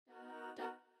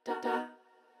Well,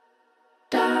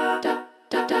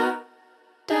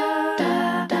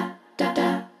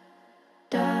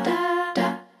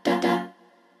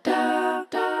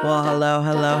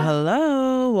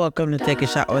 hello. Welcome to Take a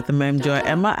Shot with Mem Joy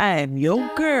Emma. I am your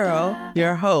girl,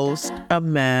 your host,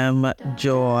 Mem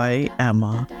Joy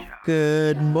Emma.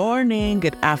 Good morning,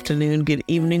 good afternoon, good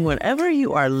evening, whenever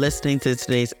you are listening to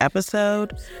today's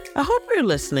episode. I hope you're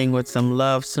listening with some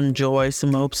love, some joy,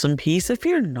 some hope, some peace. If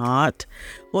you're not,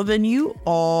 well, then you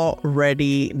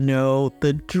already know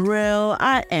the drill.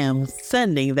 I am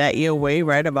sending that your way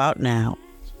right about now.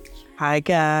 Hi,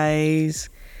 guys.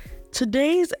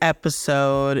 Today's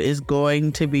episode is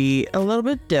going to be a little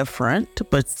bit different,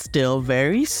 but still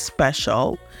very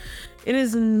special. It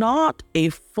is not a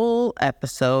full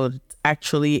episode, it's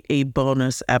actually a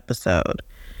bonus episode.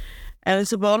 And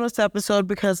it's a bonus episode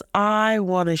because I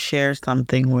want to share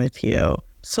something with you.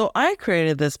 So I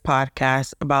created this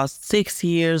podcast about 6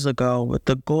 years ago with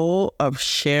the goal of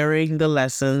sharing the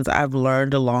lessons I've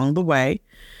learned along the way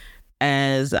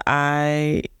as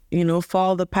I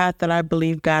follow the path that I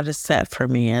believe God has set for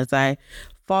me. As I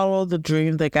follow the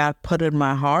dream that God put in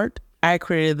my heart, I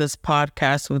created this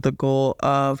podcast with the goal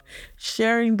of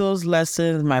sharing those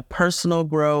lessons, my personal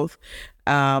growth,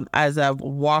 as I've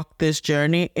walked this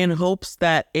journey, in hopes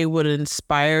that it would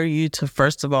inspire you to,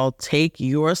 first of all, take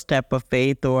your step of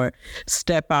faith or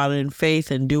step out in faith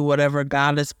and do whatever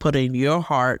God has put in your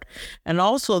heart. And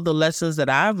also the lessons that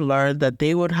I've learned, that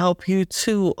they would help you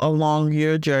too along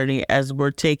your journey as we're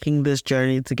taking this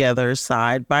journey together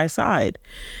side by side.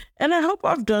 And I hope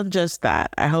I've done just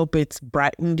that. I hope it's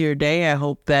brightened your day. I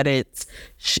hope that it's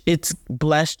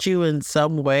blessed you in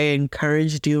some way,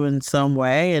 encouraged you in some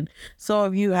way. And some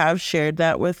of you have shared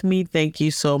that with me. Thank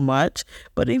you so much.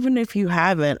 But even if you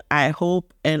haven't, I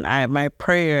hope, and my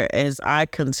prayer as I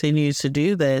continue to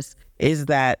do this is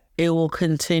that it will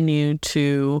continue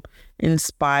to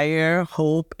inspire,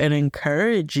 hope, and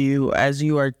encourage you as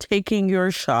you are taking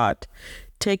your shot,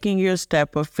 taking your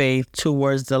step of faith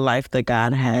towards the life that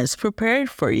God has prepared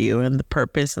for you and the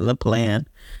purpose and the plan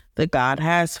that God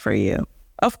has for you.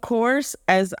 Of course,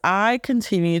 as I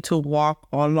continue to walk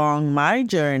along my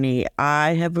journey,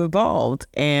 I have evolved,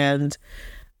 and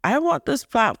I want this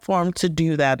platform to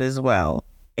do that as well.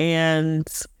 And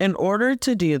in order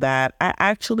to do that, I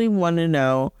actually want to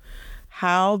know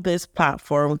how this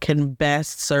platform can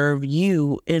best serve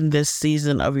you in this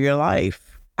season of your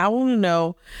life. I want to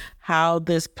know how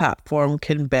this platform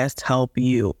can best help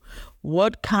you.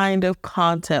 What kind of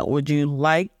content would you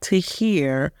like to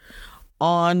hear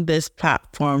on this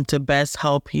platform to best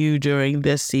help you during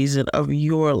this season of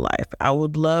your life? I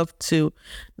would love to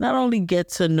not only get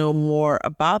to know more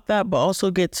about that, but also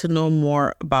get to know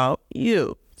more about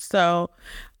you. So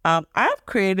I've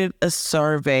created a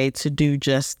survey to do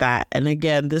just that. And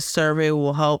again, this survey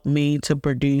will help me to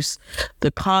produce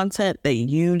the content that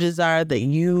you desire, that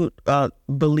you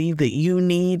believe that you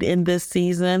need in this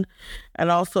season.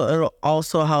 And also, it'll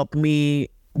also help me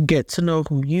get to know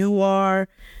who you are.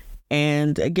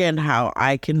 And again, how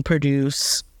I can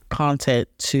produce content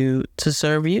to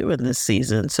serve you in this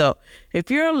season. So if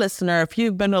you're a listener, if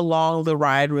you've been along the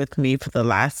ride with me for the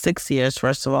last 6 years,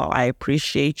 first of all, I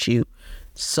appreciate you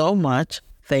so much.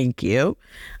 Thank you.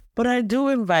 But I do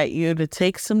invite you to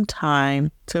take some time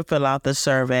to fill out the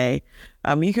survey.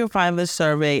 You can find the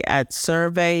survey at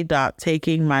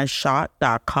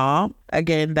survey.takingmyshot.com.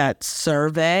 Again, that's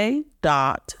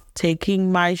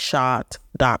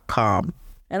survey.takingmyshot.com.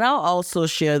 And I'll also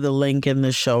share the link in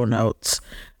the show notes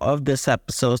of this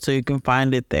episode so you can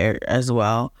find it there as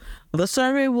well. The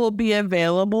survey will be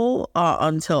available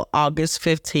until August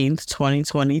 15th,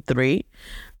 2023.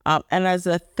 And as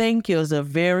a thank you, as a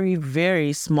very,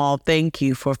 very small thank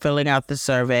you for filling out the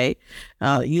survey,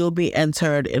 you'll be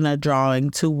entered in a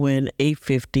drawing to win a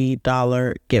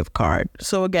 $50 gift card.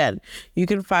 So again, you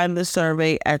can find the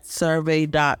survey at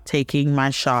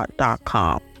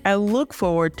survey.takingmyshot.com. I look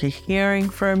forward to hearing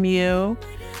from you.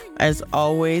 As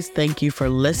always, thank you for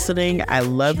listening. I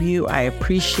love you. I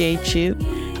appreciate you.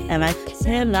 And I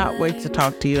cannot wait to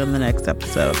talk to you in the next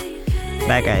episode.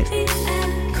 Bye, guys.